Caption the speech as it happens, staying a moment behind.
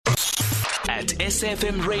at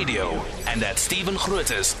SFM Radio and at Stephen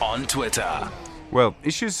Grootes on Twitter. Well,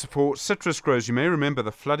 issues for citrus growers. You may remember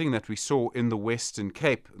the flooding that we saw in the Western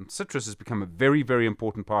Cape. And citrus has become a very, very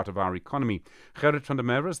important part of our economy. Gerrit Van Der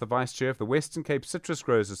Merve is the Vice Chair of the Western Cape Citrus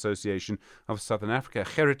Growers Association of Southern Africa.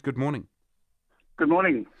 Gerrit, good morning. Good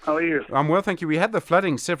morning. How are you? I'm well, thank you. We had the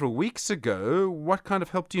flooding several weeks ago. What kind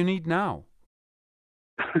of help do you need now?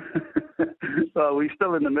 Well, we're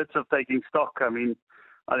still in the midst of taking stock. I mean,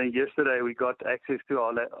 I think yesterday we got access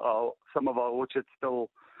to some of our orchards still.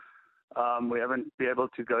 We haven't been able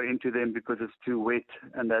to go into them because it's too wet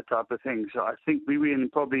and that type of thing. So I think we were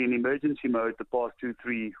probably in emergency mode the past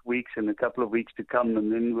 2-3 weeks and a couple of weeks to come,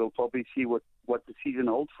 and then we'll probably see what the season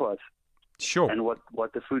holds for us. Sure. And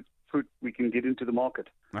what the fruit we can get into the market.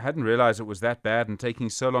 I hadn't realized it was that bad and taking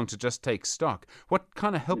so long to just take stock. What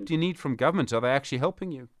kind of help do you need from government? Are they actually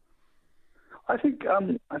helping you? I think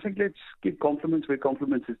let's give compliments where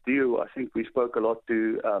compliments is due. I think we spoke a lot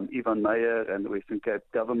to Ivan Meyer and the Western Cape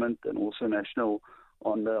government and also National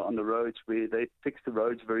on the roads, where they fixed the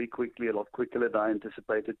roads very quickly, a lot quicker than I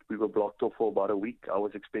anticipated. We were blocked off for about a week. I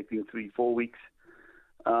was expecting 3-4 weeks.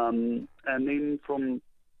 And then from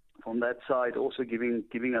that side, also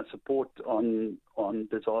giving us support on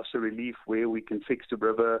disaster relief, where we can fix the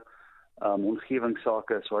river.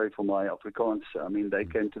 Omgewingsake, sorry for my Afrikaans. I mean, they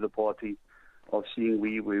came to the party of seeing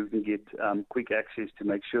where we can get quick access to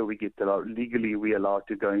make sure we get legally we're allowed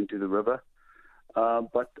to go into the river.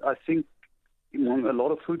 But I think a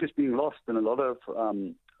lot of food is being lost, and a lot of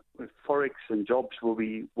forex and jobs will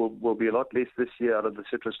be a lot less this year out of the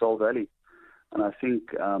Citrus Valley. And I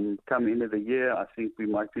think come end of the year, I think we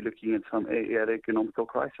might be looking at some economical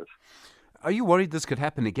crisis. Are you worried this could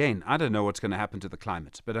happen again? I don't know what's going to happen to the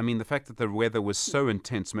climate, but I mean, the fact that the weather was so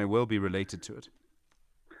intense may well be related to it.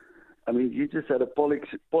 I mean, you just had a politics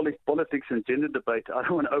and gender debate. I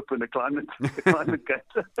don't want to open the climate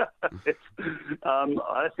case.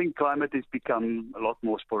 I think climate has become a lot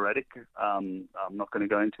more sporadic. I'm not going to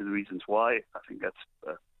go into the reasons why. I think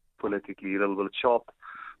that's politically a little bit sharp.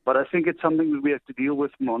 But I think it's something that we have to deal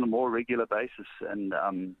with on a more regular basis. And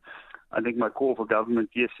I think my call for government,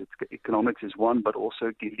 yes, economics is one, but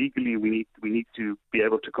also legally we need to be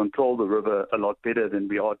able to control the river a lot better than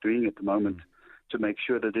we are doing at the moment, to make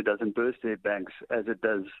sure that it doesn't burst their banks as it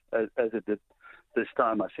did this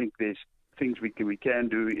time. I think there's things we can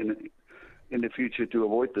do in the future to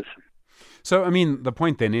avoid this. So, I mean, the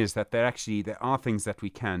point then is that there are things that we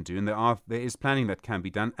can do, and there is planning that can be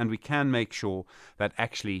done, and we can make sure that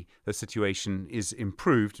actually the situation is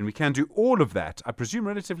improved, and we can do all of that, I presume,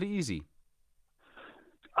 relatively easy.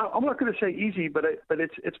 I'm not going to say easy, but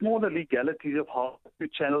it's more the legalities of how to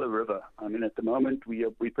channel a river. I mean, at the moment, we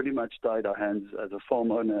pretty much tied our hands as a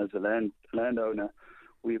farm owner, as a landowner.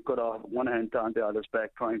 We've got our one hand tied behind us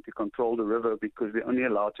back trying to control the river, because we're only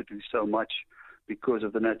allowed to do so much because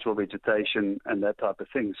of the natural vegetation and that type of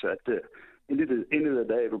thing. So at the end of the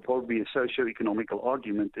day, it will probably be a socio-economical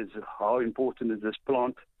argument, is how important is this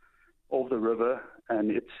plant of the river, and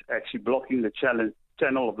it's actually blocking the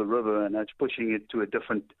channel of the river, and that's pushing it to a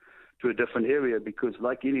different area, because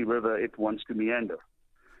like any river, it wants to meander.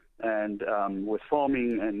 And with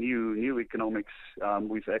farming and new economics,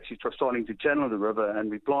 we've actually starting to channel the river, and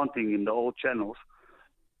we're planting in the old channels.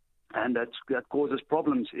 And that causes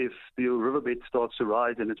problems if the riverbed starts to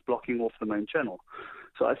rise and it's blocking off the main channel.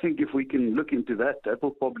 So I think if we can look into that, that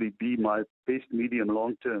will probably be my best medium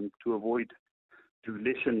long term to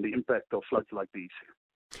lessen the impact of floods like these.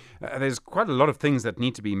 There's quite a lot of things that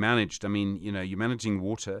need to be managed. I mean, you're managing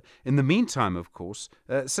water. In the meantime, of course,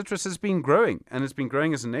 citrus has been growing, and it's been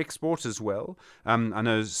growing as an export as well. I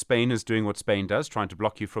know Spain is doing what Spain does, trying to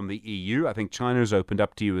block you from the EU. I think China has opened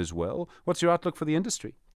up to you as well. What's your outlook for the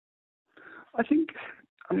industry?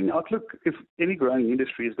 Outlook, if any growing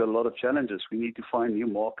industry has got a lot of challenges. We need to find new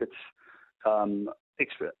markets,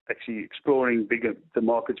 actually exploring the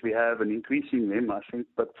markets we have and increasing them, I think.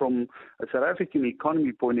 But from a South African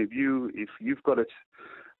economy point of view, if you've got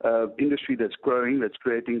an industry that's growing, that's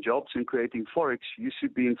creating jobs and creating forex, you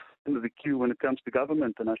should be in front of the queue when it comes to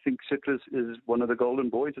government. And I think citrus is one of the golden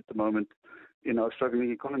boys at the moment in our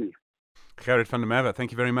struggling economy. Gerrit Van Der Merve,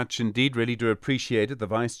 thank you very much indeed. Really do appreciate it. The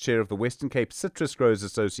Vice Chair of the Western Cape Citrus Growers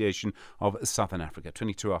Association of Southern Africa.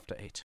 22 after 8.